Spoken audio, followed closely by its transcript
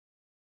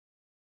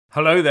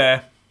Hello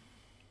there.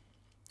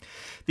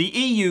 The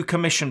EU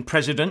Commission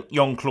President,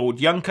 Jean-Claude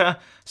Juncker,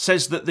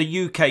 says that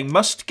the UK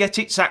must get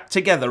its act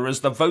together as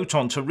the vote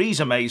on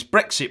Theresa May's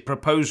Brexit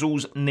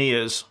proposals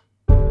nears.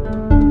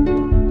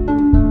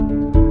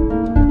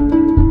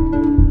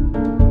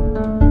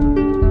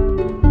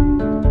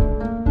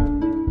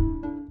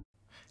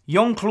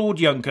 Jean-Claude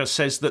Juncker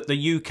says that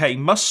the UK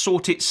must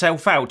sort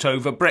itself out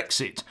over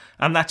Brexit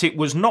and that it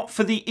was not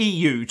for the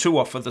EU to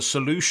offer the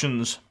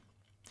solutions.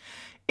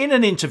 In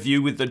an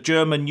interview with the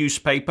German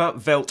newspaper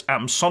Welt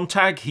Am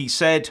Sonntag, he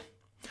said,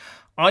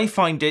 "I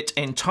find it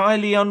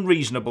entirely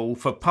unreasonable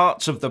for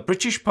parts of the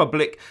British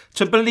public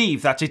to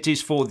believe that it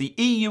is for the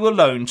EU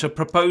alone to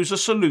propose a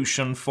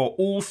solution for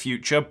all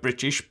future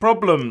British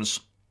problems.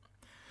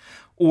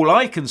 All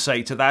I can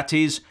say to that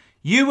is,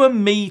 you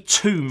and me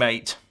too,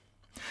 mate.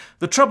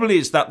 The trouble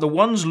is that the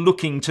ones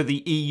looking to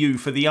the EU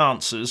for the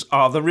answers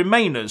are the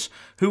Remainers,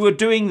 who are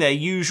doing their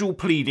usual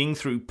pleading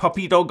through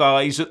puppy dog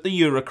eyes at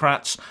the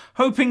Eurocrats,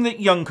 hoping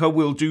that Juncker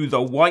will do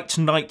the white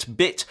knight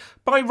bit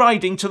by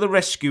riding to the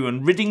rescue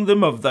and ridding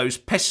them of those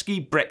pesky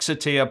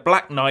Brexiteer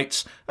black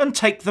knights and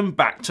take them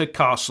back to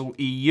Castle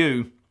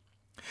EU.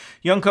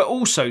 Juncker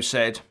also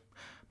said,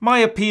 "My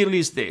appeal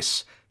is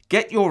this,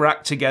 get your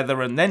act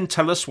together and then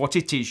tell us what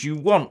it is you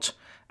want.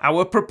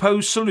 Our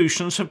proposed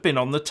solutions have been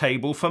on the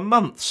table for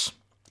months."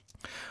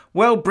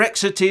 Well,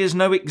 Brexiteers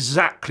know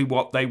exactly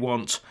what they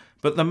want,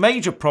 but the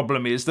major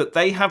problem is that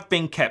they have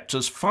been kept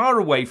as far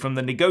away from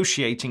the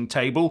negotiating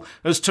table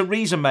as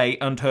Theresa May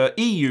and her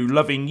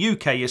EU-loving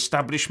UK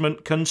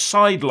establishment can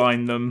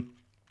sideline them.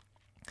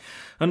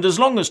 And as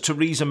long as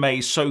Theresa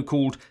May's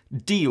so-called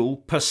deal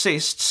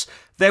persists,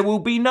 there will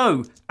be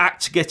no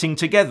act getting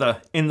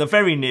together in the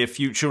very near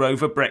future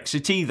over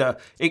Brexit either,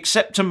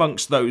 except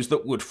amongst those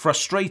that would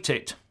frustrate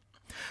it.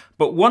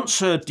 But once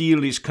her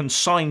deal is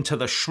consigned to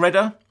the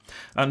shredder,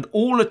 and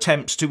all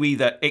attempts to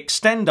either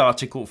extend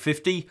Article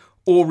 50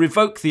 or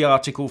revoke the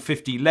Article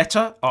 50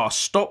 letter are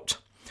stopped,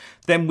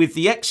 then with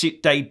the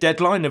exit day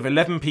deadline of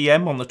 11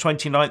 PM on the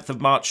 29th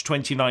of March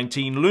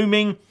 2019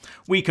 looming,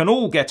 we can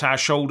all get our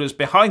shoulders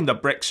behind the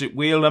Brexit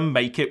wheel and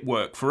make it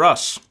work for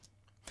us.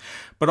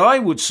 But I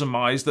would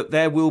surmise that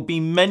there will be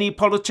many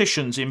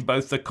politicians in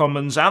both the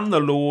Commons and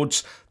the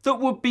Lords that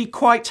would be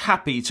quite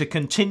happy to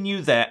continue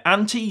their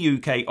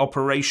anti-UK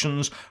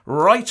operations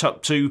right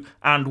up to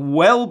and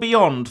well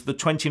beyond the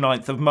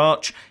 29th of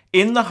March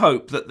in the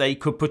hope that they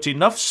could put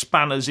enough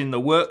spanners in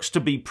the works to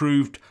be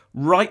proved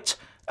right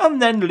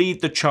and then lead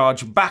the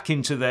charge back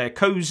into their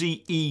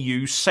cosy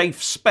EU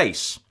safe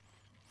space.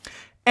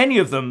 Any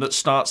of them that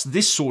starts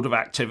this sort of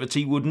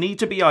activity would need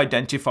to be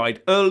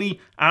identified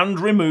early and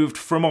removed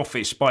from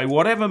office by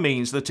whatever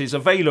means that is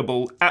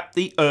available at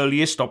the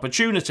earliest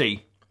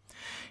opportunity.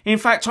 In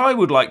fact, I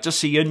would like to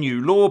see a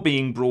new law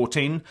being brought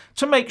in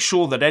to make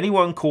sure that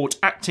anyone caught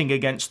acting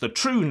against the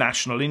true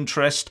national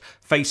interest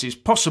faces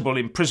possible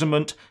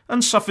imprisonment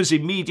and suffers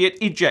immediate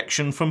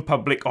ejection from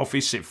public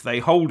office if they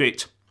hold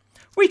it.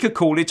 We could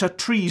call it a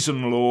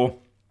treason law.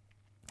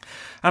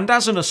 And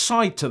as an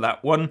aside to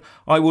that one,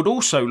 I would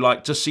also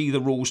like to see the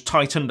rules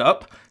tightened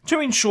up to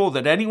ensure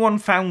that anyone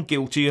found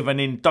guilty of an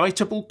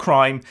indictable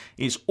crime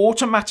is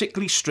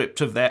automatically stripped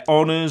of their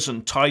honours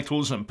and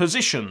titles and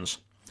positions.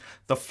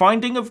 The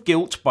finding of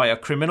guilt by a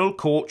criminal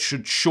court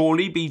should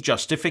surely be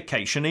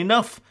justification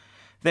enough.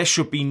 There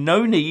should be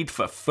no need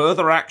for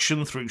further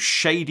action through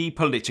shady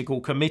political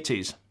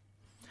committees.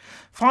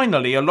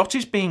 Finally, a lot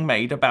is being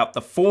made about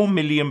the £4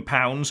 million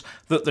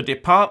that the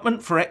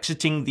Department for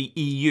Exiting the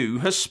EU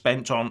has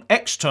spent on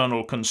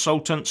external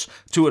consultants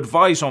to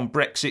advise on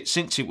Brexit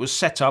since it was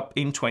set up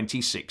in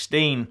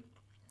 2016.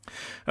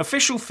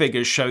 Official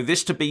figures show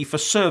this to be for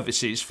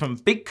services from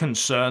big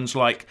concerns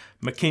like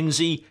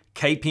McKinsey,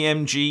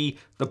 KPMG,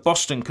 the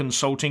Boston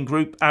Consulting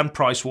Group and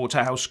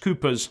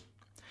PricewaterhouseCoopers.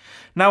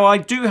 Now, I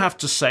do have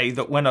to say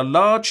that when a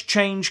large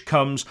change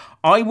comes,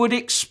 I would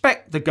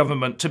expect the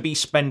government to be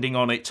spending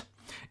on it.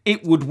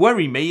 It would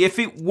worry me if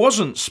it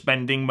wasn't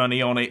spending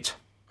money on it.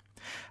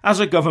 As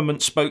a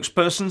government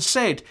spokesperson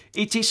said,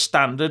 it is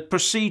standard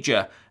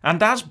procedure,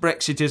 and as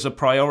Brexit is a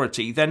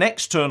priority, then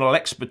external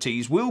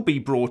expertise will be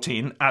brought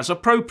in as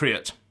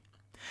appropriate.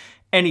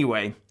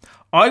 Anyway,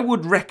 I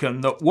would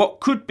reckon that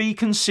what could be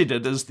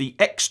considered as the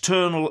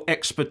external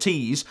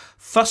expertise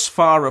thus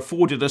far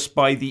afforded us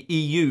by the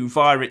EU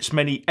via its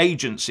many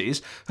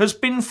agencies has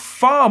been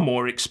far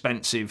more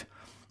expensive.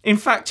 In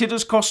fact, it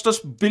has cost us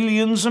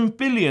billions and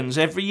billions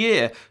every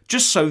year,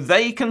 just so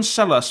they can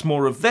sell us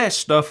more of their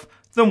stuff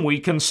than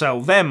we can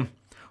sell them.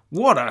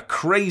 What a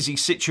crazy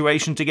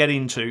situation to get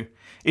into.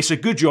 It's a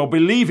good job we're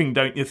leaving,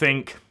 don't you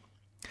think?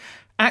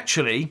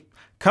 Actually,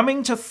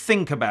 coming to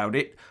think about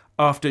it,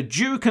 after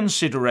due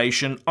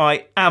consideration,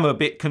 I am a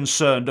bit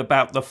concerned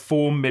about the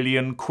 £4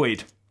 million.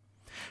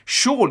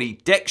 Surely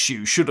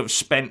Dexu should have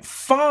spent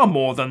far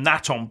more than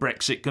that on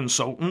Brexit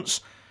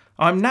consultants.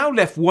 I'm now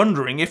left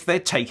wondering if they're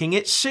taking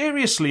it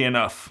seriously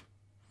enough.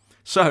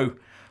 So,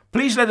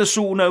 please let us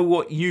all know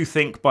what you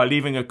think by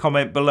leaving a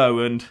comment below,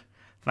 and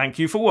thank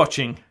you for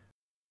watching.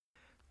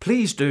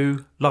 please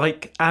do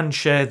like and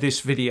share this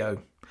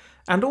video.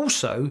 And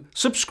also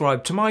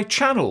subscribe to my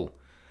channel.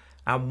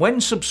 And when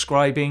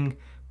subscribing,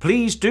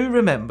 please do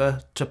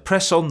remember to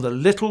press on the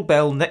little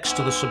bell next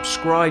to the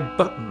subscribe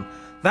button.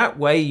 That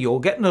way you'll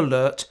get an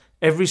alert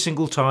every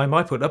single time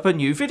I put up a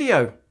new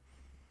video.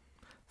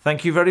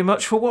 Thank you very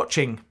much for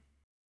watching.